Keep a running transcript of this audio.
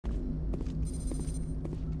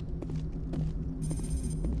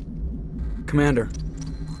Commander,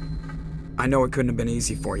 I know it couldn't have been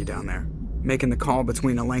easy for you down there. Making the call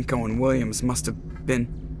between Alenko and Williams must have been...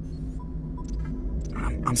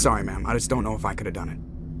 I'm sorry, ma'am. I just don't know if I could have done it.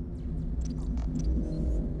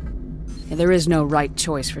 Yeah, there is no right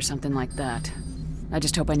choice for something like that. I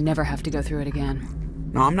just hope I never have to go through it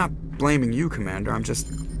again. No, I'm not blaming you, Commander. I'm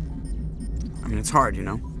just... I mean, it's hard, you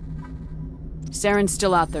know? Saren's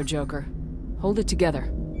still out there, Joker. Hold it together.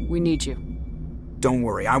 We need you. Don't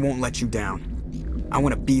worry, I won't let you down. I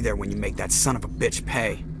want to be there when you make that son of a bitch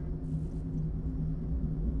pay.